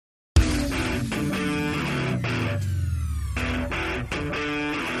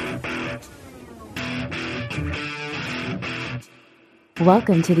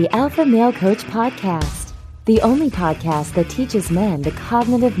Welcome to the Alpha Male Coach Podcast, the only podcast that teaches men the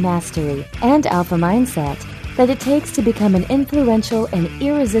cognitive mastery and alpha mindset that it takes to become an influential and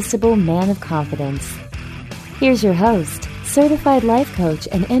irresistible man of confidence. Here's your host, certified life coach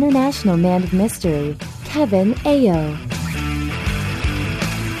and international man of mystery, Kevin Ayo.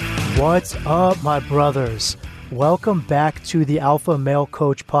 What's up, my brothers? Welcome back to the Alpha Male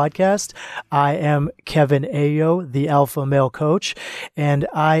Coach Podcast. I am Kevin Ayo, the Alpha Male Coach, and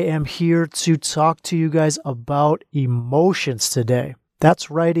I am here to talk to you guys about emotions today. That's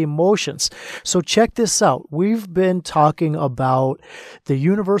right, emotions. So check this out. We've been talking about the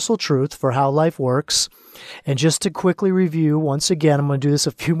universal truth for how life works. And just to quickly review, once again, I'm going to do this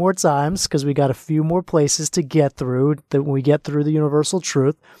a few more times because we got a few more places to get through that when we get through the universal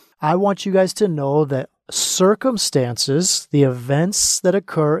truth. I want you guys to know that circumstances, the events that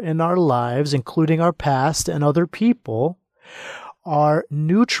occur in our lives, including our past and other people, are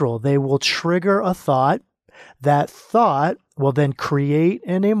neutral. They will trigger a thought. That thought will then create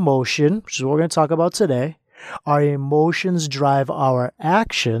an emotion, which is what we're going to talk about today. Our emotions drive our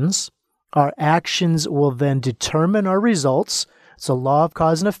actions. Our actions will then determine our results. It's a law of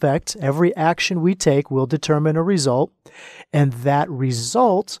cause and effect. Every action we take will determine a result, and that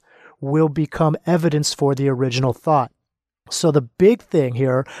result will become evidence for the original thought. So the big thing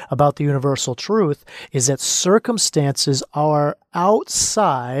here about the universal truth is that circumstances are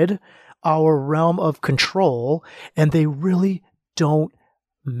outside our realm of control, and they really don't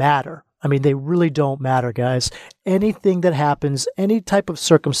matter. I mean, they really don't matter, guys. Anything that happens, any type of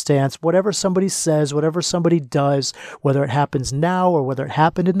circumstance, whatever somebody says, whatever somebody does, whether it happens now or whether it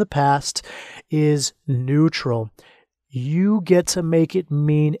happened in the past, is neutral. You get to make it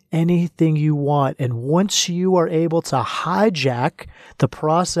mean anything you want. And once you are able to hijack the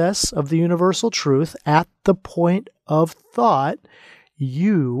process of the universal truth at the point of thought,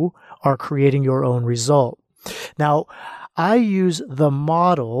 you are creating your own result. Now, I use the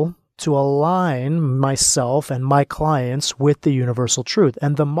model to align myself and my clients with the universal truth.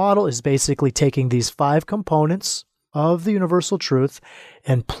 And the model is basically taking these 5 components of the universal truth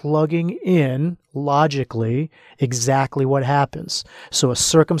and plugging in logically exactly what happens. So a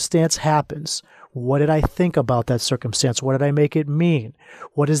circumstance happens. What did I think about that circumstance? What did I make it mean?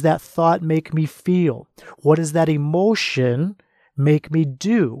 What does that thought make me feel? What does that emotion make me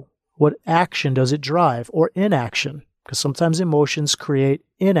do? What action does it drive or inaction? Because sometimes emotions create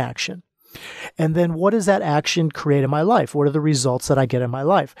inaction. And then what does that action create in my life? What are the results that I get in my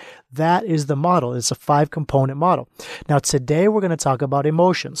life? That is the model. It's a 5-component model. Now, today we're going to talk about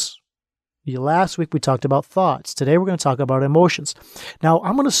emotions. Last week we talked about thoughts. Today we're going to talk about emotions. Now,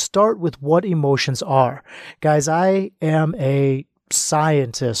 I'm going to start with what emotions are. Guys, I am a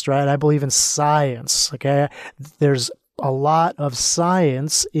scientist, right? I believe in science, okay? There's a lot of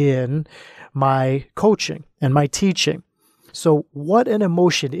science in my coaching and my teaching. So what an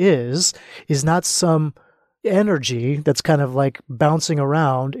emotion is not some energy that's kind of like bouncing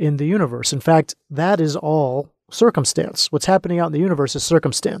around in the universe. In fact, that is all circumstance. What's happening out in the universe is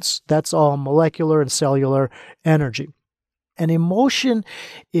circumstance. That's all molecular and cellular energy. An emotion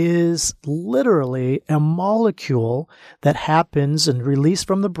is literally a molecule that happens and released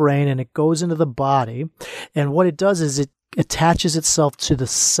from the brain, and it goes into the body. And what it does is it attaches itself to the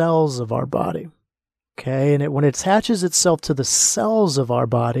cells of our body. Okay, and when it attaches itself to the cells of our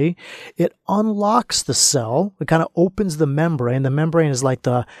body, it unlocks the cell. It kind of opens the membrane. The membrane is like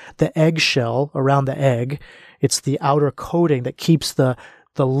the eggshell around the egg. It's the outer coating that keeps the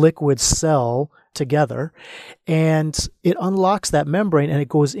liquid cell together. And it unlocks that membrane and it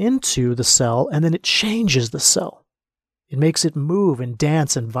goes into the cell, and then it changes the cell. It makes it move and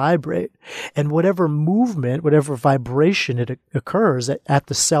dance and vibrate. And whatever movement, whatever vibration it occurs at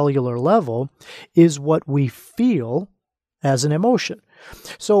the cellular level is what we feel as an emotion.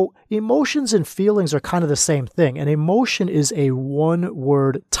 So emotions and feelings are kind of the same thing. An emotion is a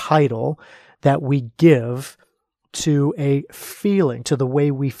one-word title that we give to a feeling, to the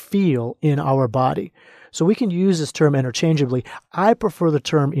way we feel in our body. So we can use this term interchangeably. I prefer the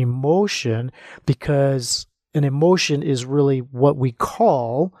term emotion because an emotion is really what we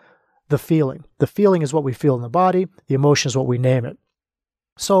call the feeling. The feeling is what we feel in the body. The emotion is what we name it.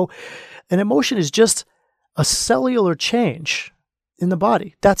 So an emotion is just a cellular change in the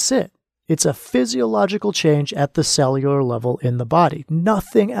body. That's it. It's a physiological change at the cellular level in the body.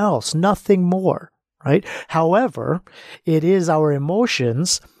 Nothing else, nothing more, right? However, it is our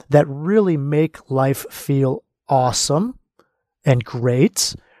emotions that really make life feel awesome and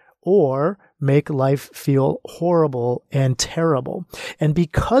great, or make life feel horrible and terrible. And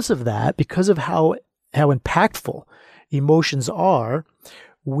because of that, because of how impactful emotions are,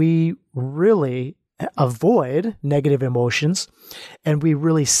 we really avoid negative emotions and we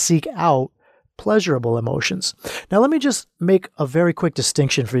really seek out pleasurable emotions. Now, let me just make a very quick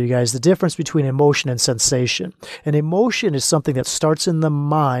distinction for you guys, the difference between emotion and sensation. An emotion is something that starts in the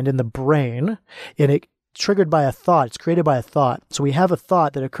mind, in the brain, and it triggered by a thought. It's created by a thought. So we have a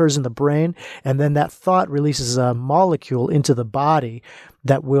thought that occurs in the brain, and then that thought releases a molecule into the body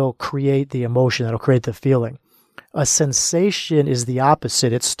that will create the emotion, that will create the feeling. A sensation is the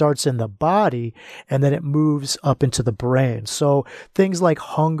opposite. It starts in the body and then it moves up into the brain. So things like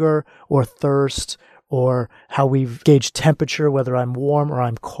hunger or thirst or how we gauge temperature, whether I'm warm or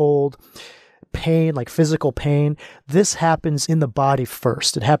I'm cold, pain, like physical pain, this happens in the body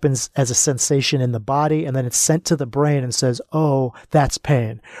first. It happens as a sensation in the body and then it's sent to the brain and says, oh, that's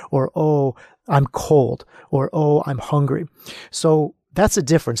pain, or oh, I'm cold, or oh, I'm hungry. So that's a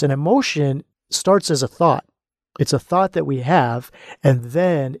difference. An emotion starts as a thought. It's a thought that we have, and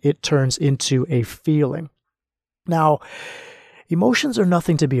then it turns into a feeling. Now, emotions are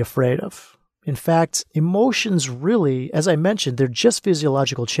nothing to be afraid of. In fact, emotions really, as I mentioned, they're just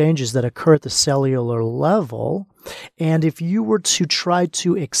physiological changes that occur at the cellular level. And if you were to try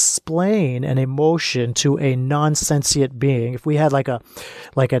to explain an emotion to a non-sentient being, if we had like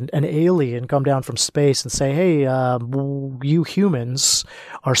an alien come down from space and say, hey, you humans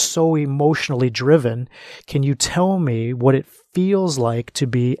are so emotionally driven, can you tell me what it feels like to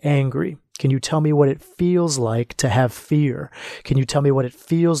be angry? Can you tell me what it feels like to have fear? Can you tell me what it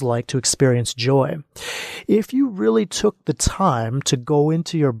feels like to experience joy? If you really took the time to go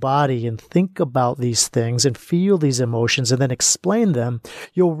into your body and think about these things and feel these emotions and then explain them,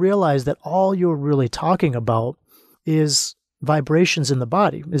 you'll realize that all you're really talking about is vibrations in the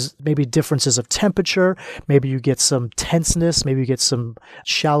body, is maybe differences of temperature. Maybe you get some tenseness. Maybe you get some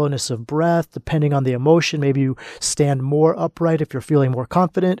shallowness of breath, depending on the emotion. Maybe you stand more upright if you're feeling more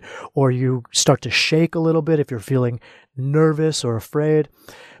confident, or you start to shake a little bit if you're feeling nervous or afraid.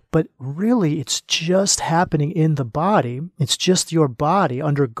 But really, it's just happening in the body. It's just your body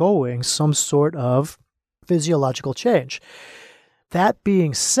undergoing some sort of physiological change. That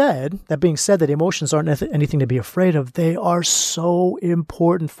being said that emotions aren't anything to be afraid of, they are so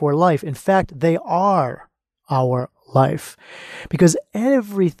important for life. In fact, they are our life. Because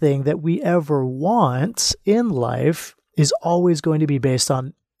everything that we ever want in life is always going to be based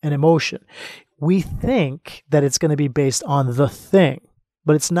on an emotion. We think that it's going to be based on the thing,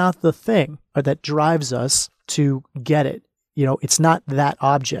 but it's not the thing that drives us to get it. You know, it's not that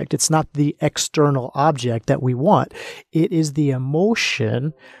object. It's not the external object that we want. It is the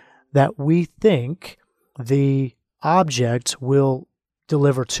emotion that we think the object will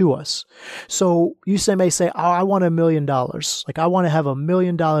deliver to us. So you may say, oh, I want $1 million. Like, I want to have $1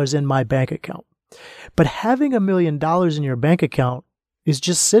 million in my bank account. But having $1 million in your bank account is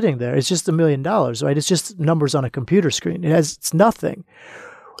just sitting there. It's just $1 million, right? It's just numbers on a computer screen. It's nothing.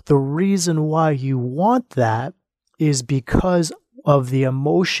 The reason why you want that is because of the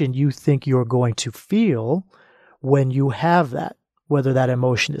emotion you think you're going to feel when you have that, whether that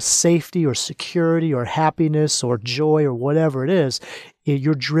emotion is safety or security or happiness or joy or whatever it is.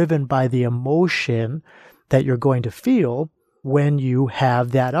 You're driven by the emotion that you're going to feel when you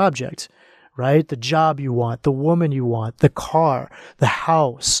have that object, right? The job you want, the woman you want, the car, the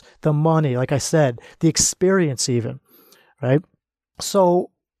house, the money, like I said, the experience even, right? So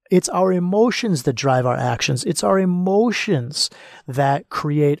it's our emotions that drive our actions. It's our emotions that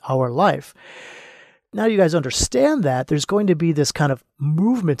create our life. Now you guys understand that there's going to be this kind of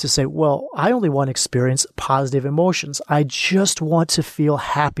movement to say, well, I only want to experience positive emotions. I just want to feel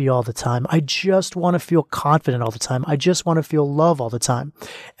happy all the time. I just want to feel confident all the time. I just want to feel love all the time.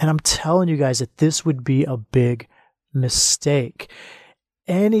 And I'm telling you guys that this would be a big mistake.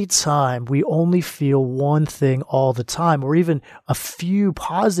 Anytime we only feel one thing all the time, or even a few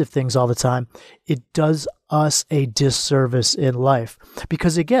positive things all the time, it does us a disservice in life.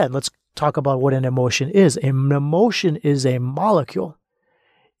 Because again, let's talk about what an emotion is. An emotion is a molecule.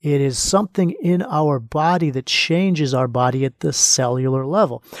 It is something in our body that changes our body at the cellular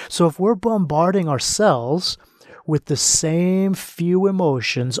level. So if we're bombarding our cells with the same few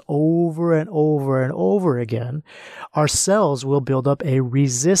emotions over and over and over again, our cells will build up a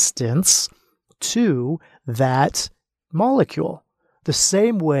resistance to that molecule. The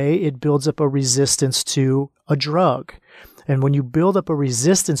same way it builds up a resistance to a drug. And when you build up a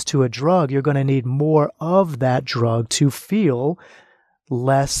resistance to a drug, you're going to need more of that drug to feel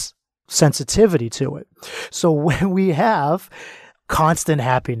less sensitivity to it. So when we have constant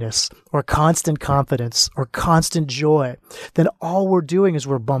happiness or constant confidence or constant joy, then all we're doing is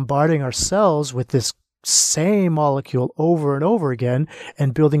we're bombarding ourselves with this same molecule over and over again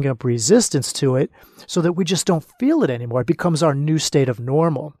and building up resistance to it so that we just don't feel it anymore. It becomes our new state of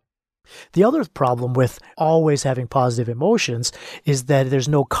normal. The other problem with always having positive emotions is that there's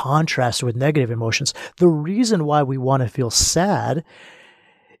no contrast with negative emotions. The reason why we want to feel sad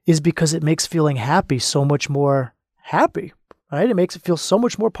is because it makes feeling happy so much more happy, right? It makes it feel so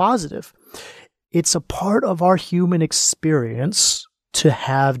much more positive. It's a part of our human experience to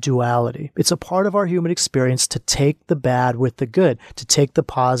have duality. It's a part of our human experience to take the bad with the good, to take the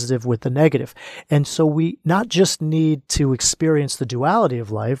positive with the negative. And so we not just need to experience the duality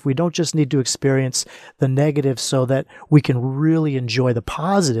of life, we don't just need to experience the negative so that we can really enjoy the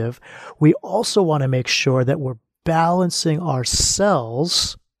positive. We also want to make sure that we're balancing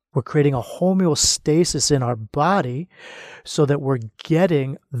ourselves. We're creating a homeostasis in our body so that we're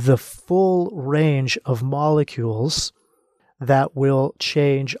getting the full range of molecules that will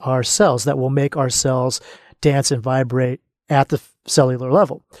change our cells, that will make our cells dance and vibrate at the cellular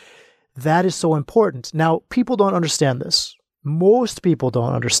level. That is so important. Now, people don't understand this. Most people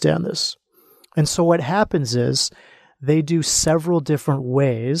don't understand this. And so what happens is they do several different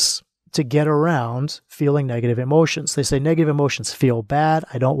ways to get around feeling negative emotions. They say negative emotions feel bad.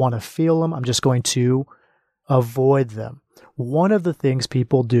 I don't want to feel them. I'm just going to avoid them. One of the things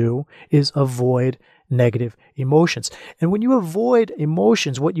people do is avoid negative emotions. And when you avoid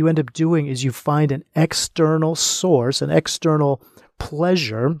emotions, what you end up doing is you find an external source, an external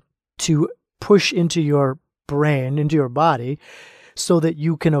pleasure to push into your brain, into your body, so that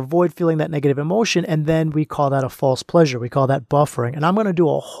you can avoid feeling that negative emotion. And then we call that a false pleasure. We call that buffering. And I'm going to do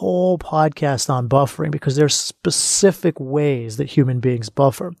a whole podcast on buffering because there's specific ways that human beings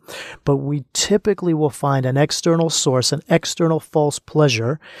buffer. But we typically will find an external source, an external false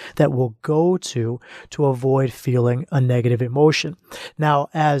pleasure that we'll go to avoid feeling a negative emotion. Now,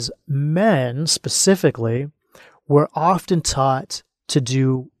 as men specifically, we're often taught to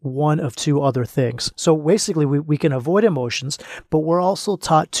do one of two other things. So basically, we can avoid emotions, but we're also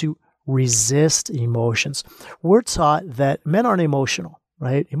taught to resist emotions. We're taught that men aren't emotional,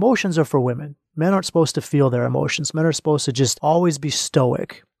 right? Emotions are for women. Men aren't supposed to feel their emotions. Men are supposed to just always be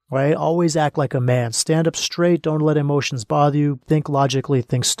stoic, right? Always act like a man. Stand up straight. Don't let emotions bother you. Think logically.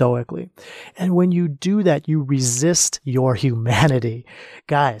 Think stoically. And when you do that, you resist your humanity.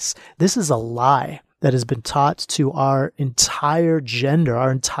 Guys, this is a lie that has been taught to our entire gender,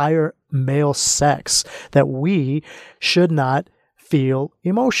 our entire male sex, that we should not feel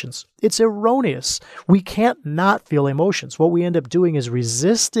emotions. It's erroneous. We can't not feel emotions. What we end up doing is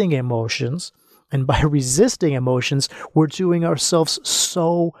resisting emotions. And by resisting emotions, we're doing ourselves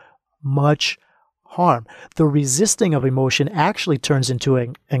so much harm. The resisting of emotion actually turns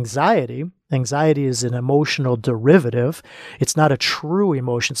into anxiety. Anxiety is an emotional derivative. It's not a true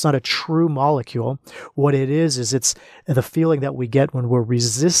emotion. It's not a true molecule. What it is it's the feeling that we get when we're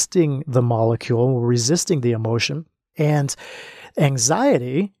resisting the molecule, we're resisting the emotion. And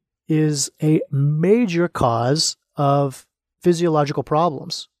anxiety is a major cause of physiological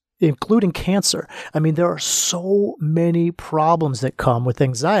problems, including cancer. I mean, there are so many problems that come with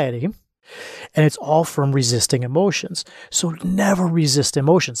anxiety. And it's all from resisting emotions. So never resist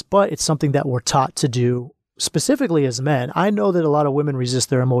emotions, but it's something that we're taught to do specifically as men. I know that a lot of women resist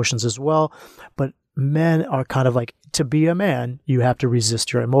their emotions as well, but men are kind of like, to be a man, you have to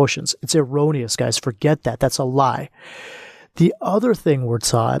resist your emotions. It's erroneous, guys. Forget that. That's a lie. The other thing we're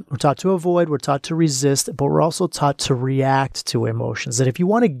taught to avoid, we're taught to resist, but we're also taught to react to emotions. That if you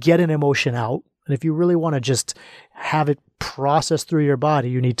want to get an emotion out, and if you really want to just have it process through your body,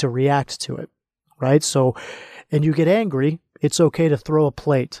 you need to react to it, right? So, and you get angry, it's okay to throw a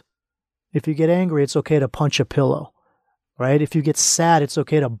plate. If you get angry, it's okay to punch a pillow, right? If you get sad, it's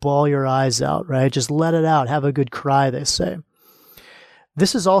okay to bawl your eyes out, right? Just let it out. Have a good cry, they say.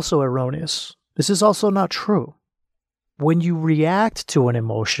 This is also erroneous. This is also not true. When you react to an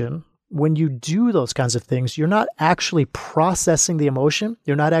emotion, when you do those kinds of things, you're not actually processing the emotion.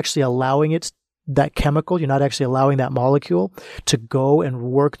 You're not actually allowing it, that chemical, you're not actually allowing that molecule to go and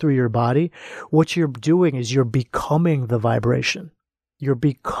work through your body. What you're doing is you're becoming the vibration. You're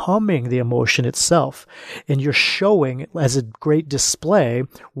becoming the emotion itself. And you're showing as a great display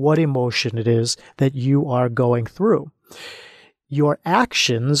what emotion it is that you are going through. Your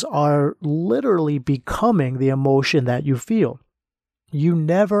actions are literally becoming the emotion that you feel. You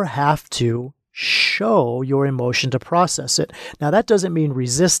never have to show your emotion to process it. Now, that doesn't mean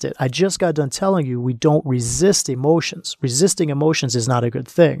resist it. I just got done telling you we don't resist emotions. Resisting emotions is not a good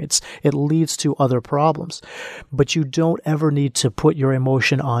thing. It leads to other problems. But you don't ever need to put your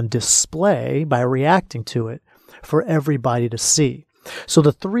emotion on display by reacting to it for everybody to see. So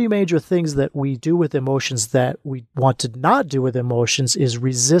the three major things that we do with emotions that we want to not do with emotions is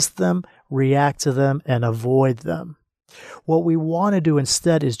resist them, react to them, and avoid them. What we want to do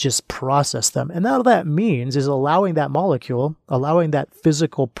instead is just process them. And all that means is allowing that molecule, allowing that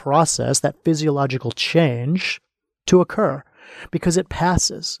physical process, that physiological change to occur, because it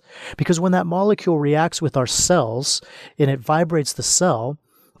passes. Because when that molecule reacts with our cells and it vibrates the cell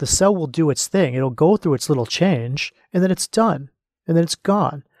will do its thing. It'll go through its little change, and then it's done, and then it's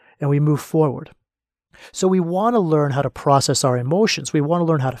gone, and we move forward. So we want to learn how to process our emotions. We want to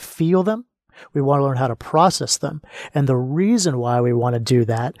learn how to feel them. We want to learn how to process them. And the reason why we want to do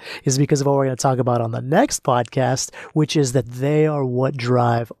that is because of what we're going to talk about on the next podcast, which is that they are what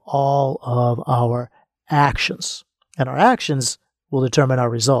drive all of our actions. And our actions will determine our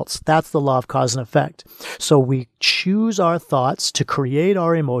results. That's the law of cause and effect. So we choose our thoughts to create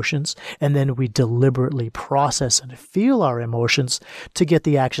our emotions, and then we deliberately process and feel our emotions to get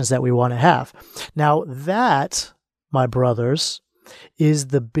the actions that we want to have. Now that, my brothers, is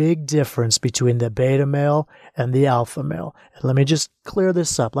the big difference between the beta male and the alpha male. And let me just clear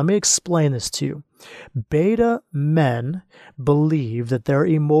this up. Let me explain this to you. Beta men believe that their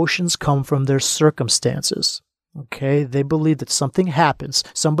emotions come from their circumstances. Okay, they believe that something happens,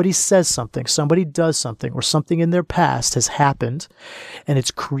 somebody says something, somebody does something, or something in their past has happened, and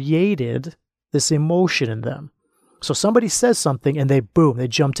it's created this emotion in them. So somebody says something and they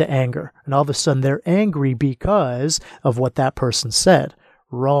jump to anger. And all of a sudden they're angry because of what that person said.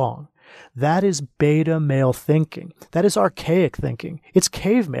 Wrong. That is beta male thinking. That is archaic thinking. It's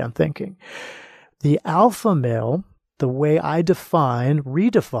caveman thinking. The alpha male, the way I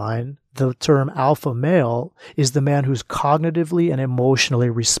redefine the term alpha male, is the man who's cognitively and emotionally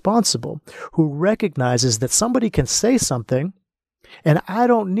responsible, who recognizes that somebody can say something and I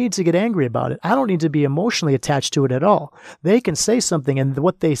don't need to get angry about it. I don't need to be emotionally attached to it at all. They can say something, and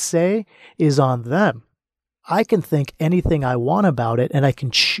what they say is on them. I can think anything I want about it, and I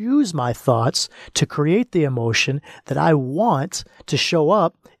can choose my thoughts to create the emotion that I want to show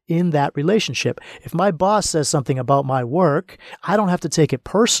up in that relationship. If my boss says something about my work, I don't have to take it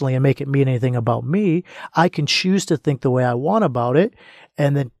personally and make it mean anything about me. I can choose to think the way I want about it,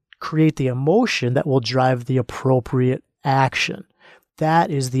 and then create the emotion that will drive the appropriate action.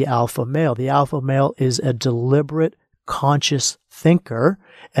 That is the alpha male. The alpha male is a deliberate, conscious thinker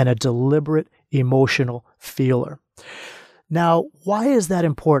and a deliberate, emotional feeler. Now, why is that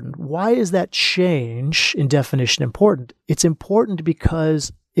important? Why is that change in definition important? It's important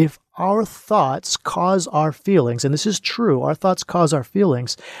because if our thoughts cause our feelings, and this is true, our thoughts cause our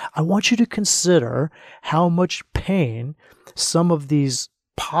feelings, I want you to consider how much pain some of these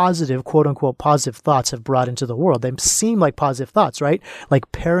positive, quote unquote, positive thoughts have brought into the world. They seem like positive thoughts, right?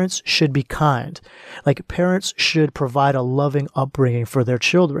 Like parents should be kind. Like parents should provide a loving upbringing for their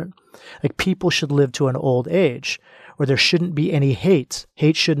children. Like people should live to an old age, or there shouldn't be any hate.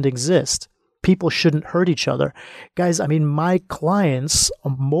 Hate shouldn't exist. People shouldn't hurt each other. Guys, I mean, my clients,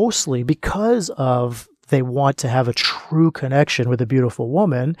 mostly because of they want to have a true connection with a beautiful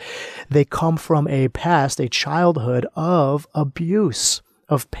woman, they come from a past, a childhood of abuse,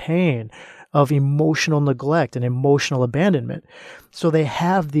 of pain, of emotional neglect and emotional abandonment. So they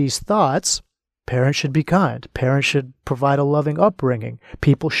have these thoughts. Parents should be kind. Parents should provide a loving upbringing.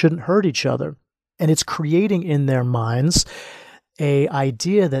 People shouldn't hurt each other. And it's creating in their minds an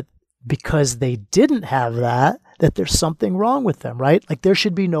idea that because they didn't have that there's something wrong with them, right? Like there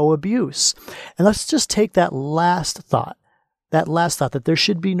should be no abuse. And let's just take that last thought that there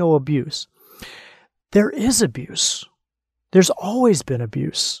should be no abuse. There is abuse. There's always been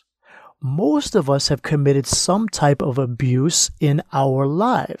abuse. Most of us have committed some type of abuse in our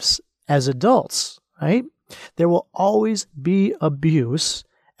lives as adults, right? There will always be abuse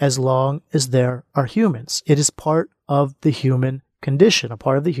as long as there are humans. It is part of the human condition, a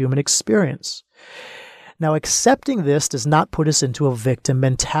part of the human experience. Now, accepting this does not put us into a victim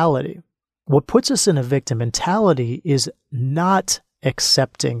mentality. What puts us in a victim mentality is not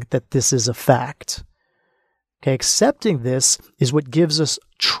accepting that this is a fact. Okay, accepting this is what gives us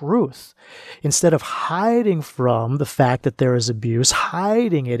truth. Instead of hiding from the fact that there is abuse,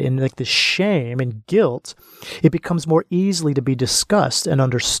 hiding it in like the shame and guilt, it becomes more easily to be discussed and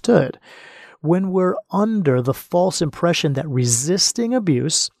understood. When we're under the false impression that resisting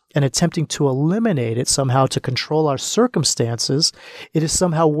abuse and attempting to eliminate it somehow to control our circumstances, it is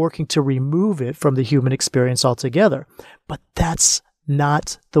somehow working to remove it from the human experience altogether. But that's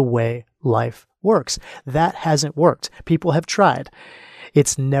not the way life works. That hasn't worked. People have tried.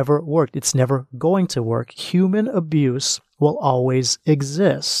 It's never worked. It's never going to work. Human abuse will always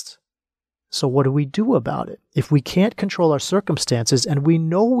exist. So what do we do about it? If we can't control our circumstances, and we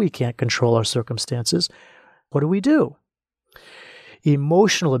know we can't control our circumstances, what do we do?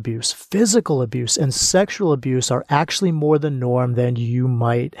 Emotional abuse, physical abuse, and sexual abuse are actually more the norm than you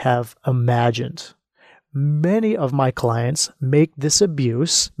might have imagined. Many of my clients make this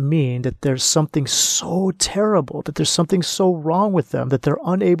abuse mean that there's something so terrible, that there's something so wrong with them, that they're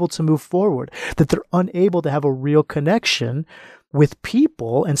unable to move forward, that they're unable to have a real connection with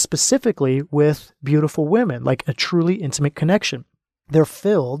people, and specifically with beautiful women, like a truly intimate connection. They're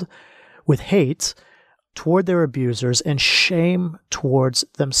filled with hate toward their abusers and shame towards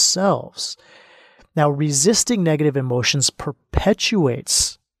themselves. Now, resisting negative emotions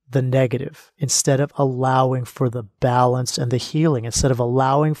perpetuates the negative instead of allowing for the balance and the healing, instead of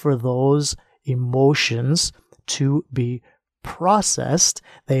allowing for those emotions to be processed.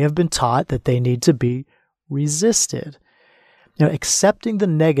 They have been taught that they need to be resisted. Now, accepting the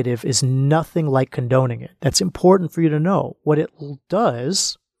negative is nothing like condoning it. That's important for you to know. What it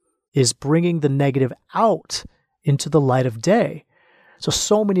does is bringing the negative out into the light of day.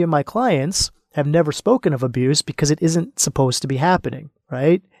 So many of my clients have never spoken of abuse because it isn't supposed to be happening,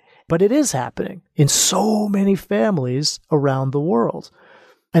 right? But it is happening in so many families around the world.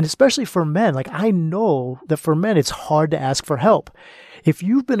 And especially for men, like I know that for men, it's hard to ask for help. If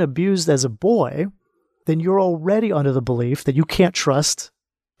you've been abused as a boy, then you're already under the belief that you can't trust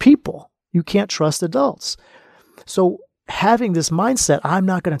people. You can't trust adults. So having this mindset, I'm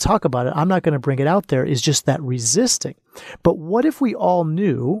not going to talk about it, I'm not going to bring it out there, is just that resisting. But what if we all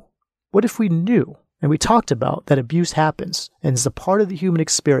knew, and we talked about that abuse happens and is a part of the human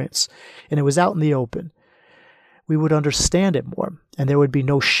experience, and it was out in the open, we would understand it more, and there would be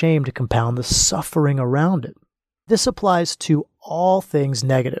no shame to compound the suffering around it. This applies to all things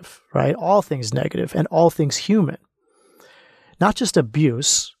negative, right? All things negative and all things human. Not just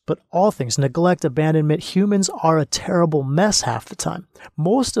abuse, but all things, neglect, abandonment. Humans are a terrible mess half the time.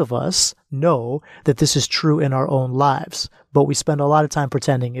 Most of us know that this is true in our own lives, but we spend a lot of time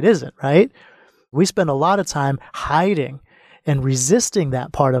pretending it isn't, right? We spend a lot of time hiding and resisting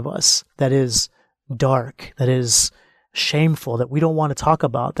that part of us that is dark, that is shameful, that we don't want to talk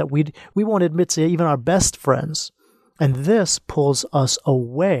about, that we won't admit to even our best friends. And this pulls us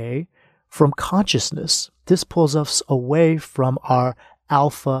away from consciousness. This pulls us away from our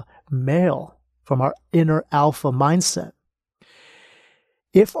alpha male, from our inner alpha mindset.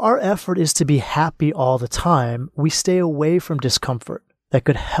 If our effort is to be happy all the time, we stay away from discomfort that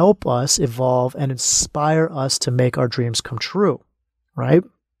could help us evolve and inspire us to make our dreams come true, right?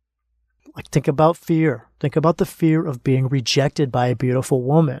 Like think about fear. Think about the fear of being rejected by a beautiful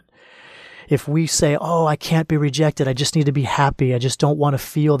woman. If we say, oh, I can't be rejected, I just need to be happy, I just don't want to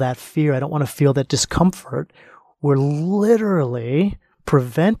feel that fear, I don't want to feel that discomfort, we're literally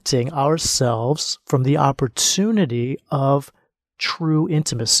preventing ourselves from the opportunity of true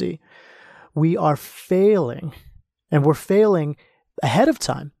intimacy. We are failing, and we're failing ahead of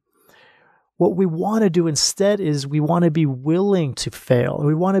time. What we want to do instead is we want to be willing to fail.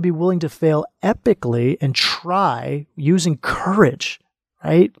 We want to be willing to fail epically and try using courage,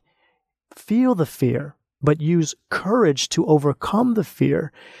 right? Feel the fear, but use courage to overcome the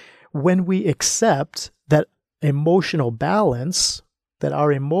fear. When we accept that emotional balance, that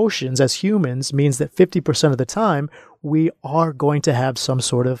our emotions as humans means that 50% of the time we are going to have some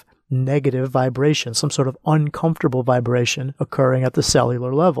sort of negative vibration, some sort of uncomfortable vibration occurring at the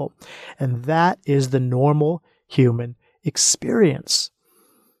cellular level. And that is the normal human experience.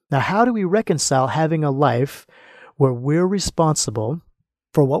 Now, how do we reconcile having a life where we're responsible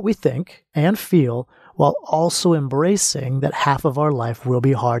for what we think and feel while also embracing that half of our life will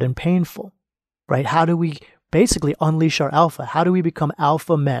be hard and painful, right? How do we basically unleash our alpha? How do we become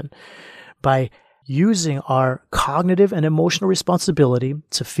alpha men? By using our cognitive and emotional responsibility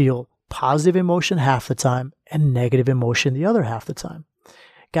to feel positive emotion half the time and negative emotion the other half the time.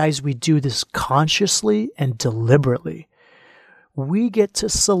 Guys, we do this consciously and deliberately. We get to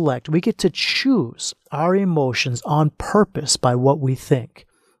select, we get to choose our emotions on purpose by what we think.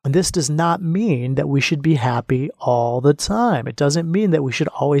 And this does not mean that we should be happy all the time. It doesn't mean that we should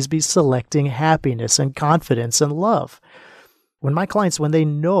always be selecting happiness and confidence and love. When my clients, when they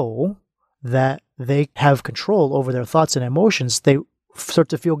know that they have control over their thoughts and emotions, they start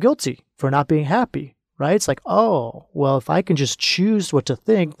to feel guilty for not being happy, right? It's like, oh, well, if I can just choose what to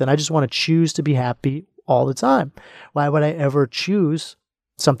think, then I just want to choose to be happy all the time. Why would I ever choose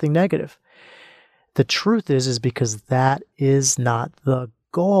something negative? The truth is because that is not the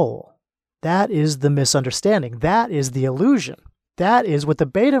goal. That is the misunderstanding. That is the illusion. That is what the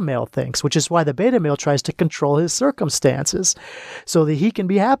beta male thinks, which is why the beta male tries to control his circumstances so that he can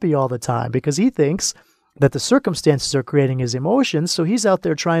be happy all the time, because he thinks that the circumstances are creating his emotions. So he's out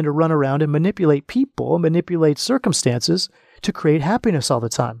there trying to run around and manipulate people, manipulate circumstances to create happiness all the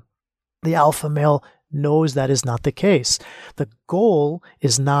time. The alpha male knows that is not the case. The goal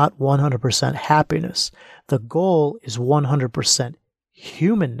is not 100% happiness. The goal is 100%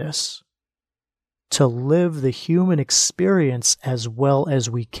 humanness, to live the human experience as well as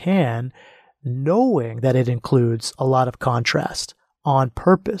we can, knowing that it includes a lot of contrast on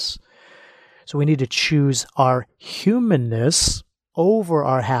purpose. So we need to choose our humanness over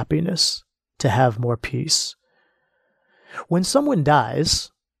our happiness to have more peace. When someone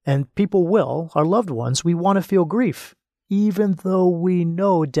dies, and people will, our loved ones, we want to feel grief, even though we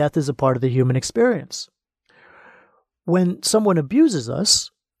know death is a part of the human experience. When someone abuses us,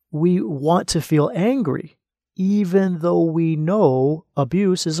 we want to feel angry, even though we know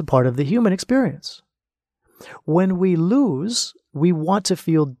abuse is a part of the human experience. When we lose, we want to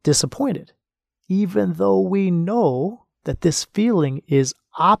feel disappointed, even though we know that this feeling is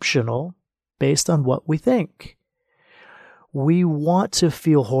optional based on what we think. We want to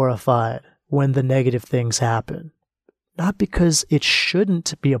feel horrified when the negative things happen, not because it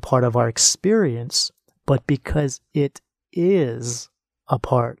shouldn't be a part of our experience, but because it is a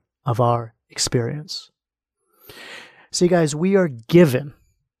part of our experience. See, guys, we are given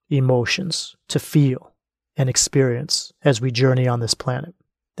emotions to feel and experience as we journey on this planet.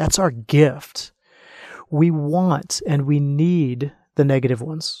 That's our gift. We want and we need the negative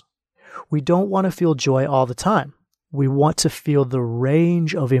ones. We don't want to feel joy all the time. We want to feel the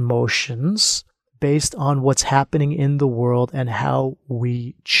range of emotions based on what's happening in the world and how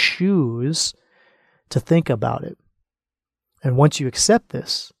we choose to think about it. And once you accept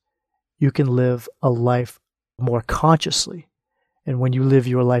this, you can live a life more consciously. And when you live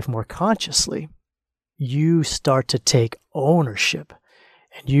your life more consciously, you start to take ownership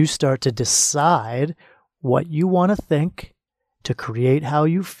and you start to decide what you want to think to create how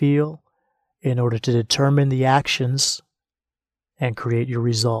you feel in order to determine the actions and create your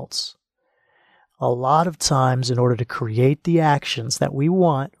results. A lot of times, in order to create the actions that we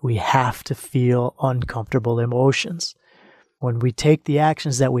want, we have to feel uncomfortable emotions. When we take the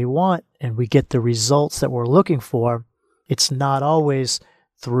actions that we want and we get the results that we're looking for, it's not always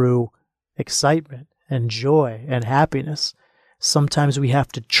through excitement and joy and happiness. Sometimes we have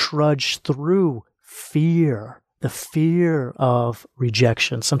to trudge through fear, the fear of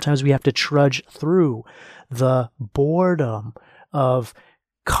rejection. Sometimes we have to trudge through the boredom of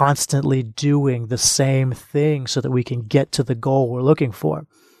constantly doing the same thing so that we can get to the goal we're looking for.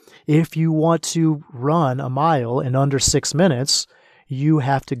 If you want to run a mile in under 6 minutes, you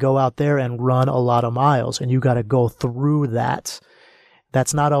have to go out there and run a lot of miles, and you got to go through that.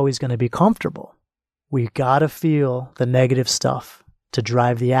 That's not always going to be comfortable. We got to feel the negative stuff to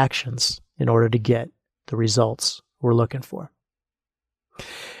drive the actions in order to get the results we're looking for.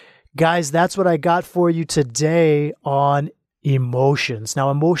 Guys, that's what I got for you today on emotions. Now,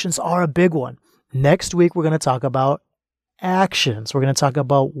 emotions are a big one. Next week, we're going to talk about actions. We're going to talk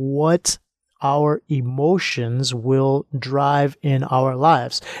about what our emotions will drive in our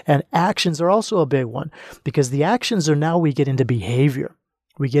lives. And actions are also a big one, because the actions are now we get into behavior.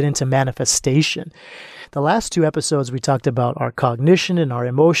 We get into manifestation. The last 2 episodes, we talked about our cognition and our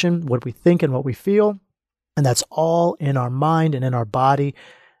emotion, what we think and what we feel. And that's all in our mind and in our body.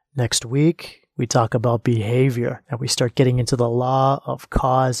 Next week, we talk about behavior and we start getting into the law of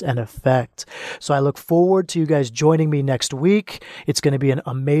cause and effect. So I look forward to you guys joining me next week. It's going to be an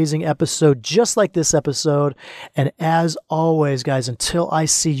amazing episode, just like this episode. And as always, guys, until I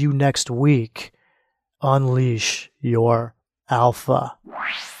see you next week, unleash your alpha.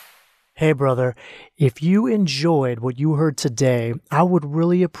 Hey, brother, if you enjoyed what you heard today, I would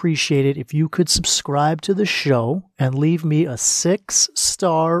really appreciate it if you could subscribe to the show and leave me a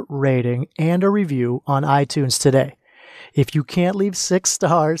 6-star rating and a review on iTunes today. If you can't leave 6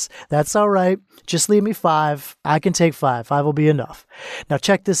 stars, that's all right. Just leave me 5. I can take 5. 5 will be enough. Now,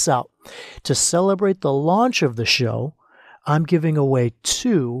 check this out. To celebrate the launch of the show, I'm giving away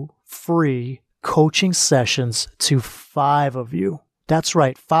 2 free coaching sessions to 5 of you. That's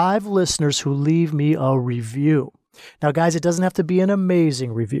right, 5 listeners who leave me a review. Now, guys, it doesn't have to be an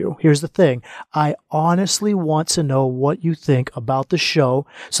amazing review. Here's the thing. I honestly want to know what you think about the show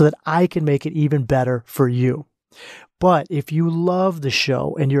so that I can make it even better for you. But if you love the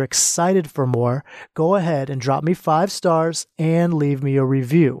show and you're excited for more, go ahead and drop me 5 stars and leave me a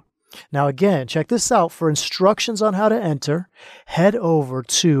review. Now, again, check this out. For instructions on how to enter, head over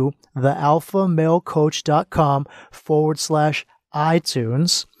to thealphamalecoach.com/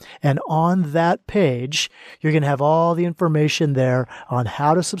 iTunes. And on that page, you're going to have all the information there on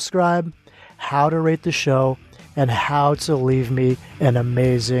how to subscribe, how to rate the show, and how to leave me an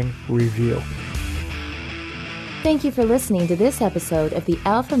amazing review. Thank you for listening to this episode of the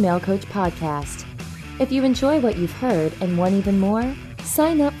Alpha Male Coach Podcast. If you enjoy what you've heard and want even more,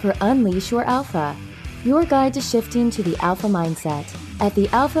 sign up for Unleash Your Alpha, your guide to shifting to the alpha mindset at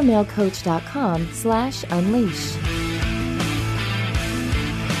thealphamalecoach.com/unleash.